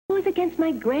goes against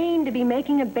my grain to be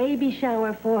making a baby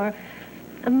shower for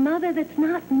a mother that's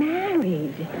not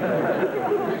married.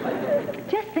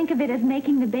 Just think of it as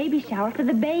making the baby shower for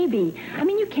the baby. I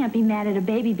mean, you can't be mad at a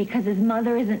baby because his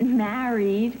mother isn't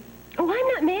married. Oh, I'm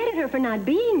not mad at her for not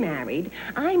being married.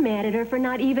 I'm mad at her for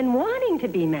not even wanting to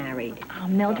be married. Oh,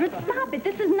 Mildred, stop it.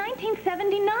 This is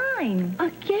 1979.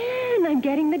 Again, I'm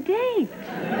getting the date.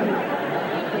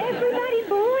 Everybody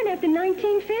born after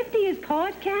 1950 is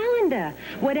part calendar.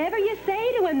 Whatever you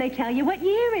say to them, they tell you what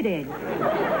year it is.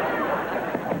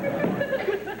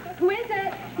 Who is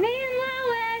it? Me and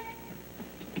Lois.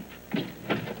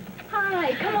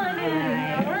 Hi, come on in.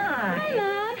 Hi,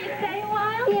 Mom. Stay a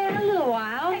while? Yeah, a little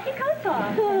while. Take your coats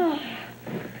off.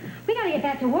 We gotta get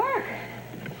back to work.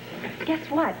 Guess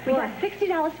what? We got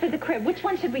 $60 for the crib. Which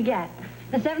one should we get?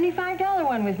 The $75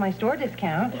 one with my store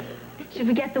discount. Should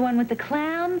we get the one with the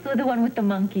clowns or the one with the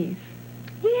monkeys?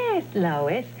 Yes,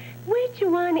 Lois. Which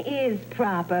one is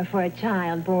proper for a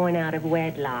child born out of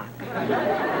wedlock?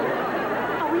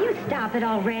 Oh, will you stop it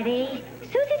already?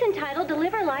 Susie's entitled to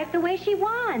live her life the way she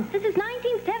wants. This is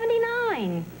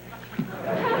 1979.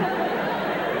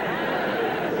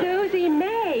 Susie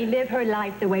may live her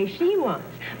life the way she wants,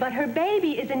 but her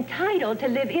baby is entitled to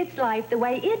live its life the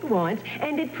way it wants,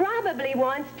 and it probably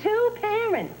wants two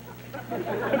parents.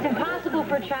 It's impossible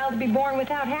for a child to be born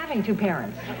without having two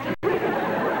parents.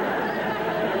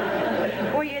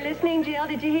 Were you listening, Jill?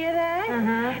 Did you hear that?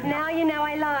 Uh-huh. Now you know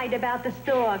I lied about the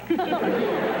stork. Come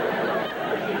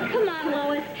on,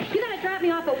 Lois. You gotta drop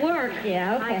me off at work.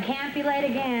 Yeah, okay. I can't be late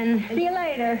again. See you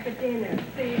later. For dinner.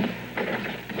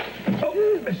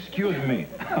 Oh, excuse me.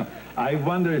 I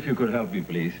wonder if you could help me,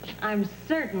 please. I'm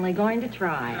certainly going to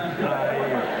try.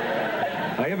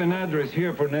 I have an address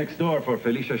here for next door for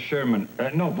Felicia Sherman.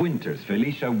 No, Winters.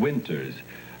 Felicia Winters.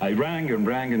 I rang,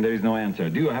 and there is no answer.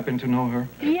 Do you happen to know her?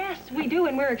 Yes, we do,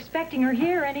 and we're expecting her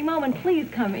here any moment. Please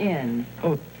come in.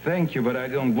 Oh, thank you, but I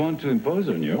don't want to impose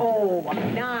on you. Oh, why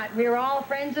not? We're all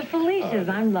friends of Felicia's.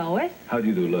 I'm Lois. How do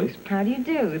you do, Lois? How do you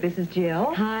do? This is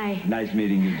Jill. Hi. Nice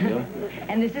meeting you, Jill.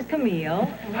 And this is Camille.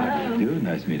 How do you do?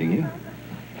 Nice meeting you.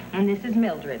 And this is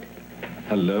Mildred.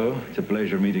 Hello. It's a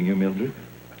pleasure meeting you, Mildred.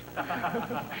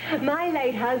 My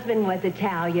late husband was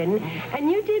Italian, and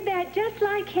you did that just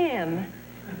like him.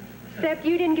 Except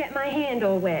you didn't get my hand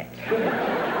all wet.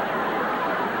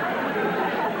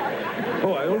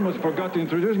 Oh, I almost forgot to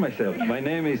introduce myself. My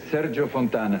name is Sergio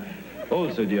Fontana,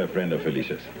 also dear friend of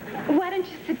Felicia's. Why don't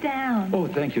you sit down? Oh,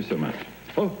 thank you so much.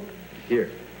 Oh,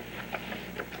 here.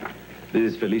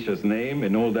 This is Felicia's name,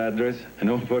 an old address, an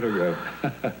old photograph.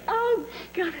 Oh,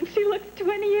 God, she looks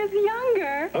 20 years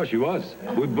younger. Oh, she was.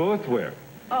 We both were.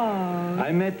 Oh.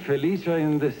 I met Felicia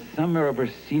in the summer of her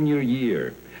senior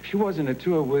year. She was in a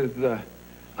tour with,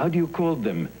 how do you call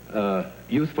them?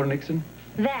 Youth for Nixon?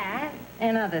 That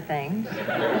and other things.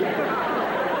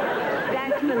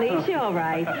 That's Felicia, all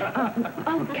right.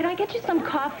 Oh, can I get you some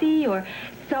coffee or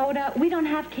soda? We don't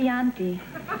have Chianti.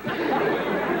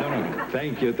 No.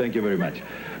 Thank you very much.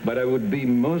 But I would be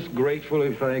most grateful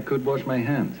if I could wash my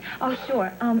hands. Oh,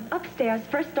 sure. Upstairs,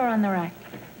 first door on the right.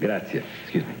 Grazie.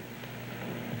 Excuse me.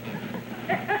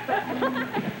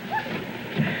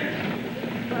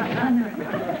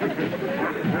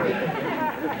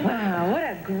 Wow, what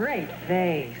a great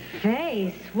face.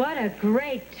 Face? What a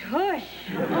great tush.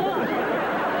 Oh.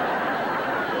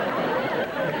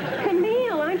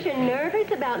 Camille, aren't you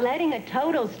nervous about letting a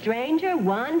total stranger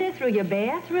wander through your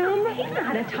bathroom? He's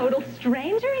not a total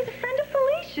stranger. He's a friend of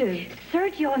Felicia's.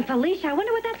 Sergio and Felicia, I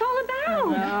wonder what that's all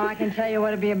about. Oh, I can tell you what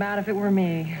it'd be about if it were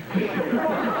me.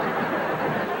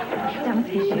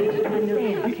 Downstairs.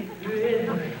 Okay.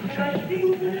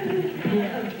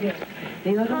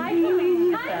 Hi,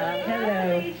 Felicia. Hello.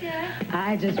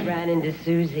 I just ran into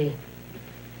Susie.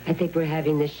 I think we're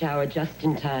having this shower just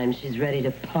in time. She's ready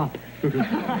to pop. It's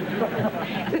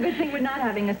a good thing we're not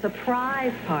having a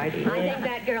surprise party. I think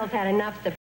that girl's had enough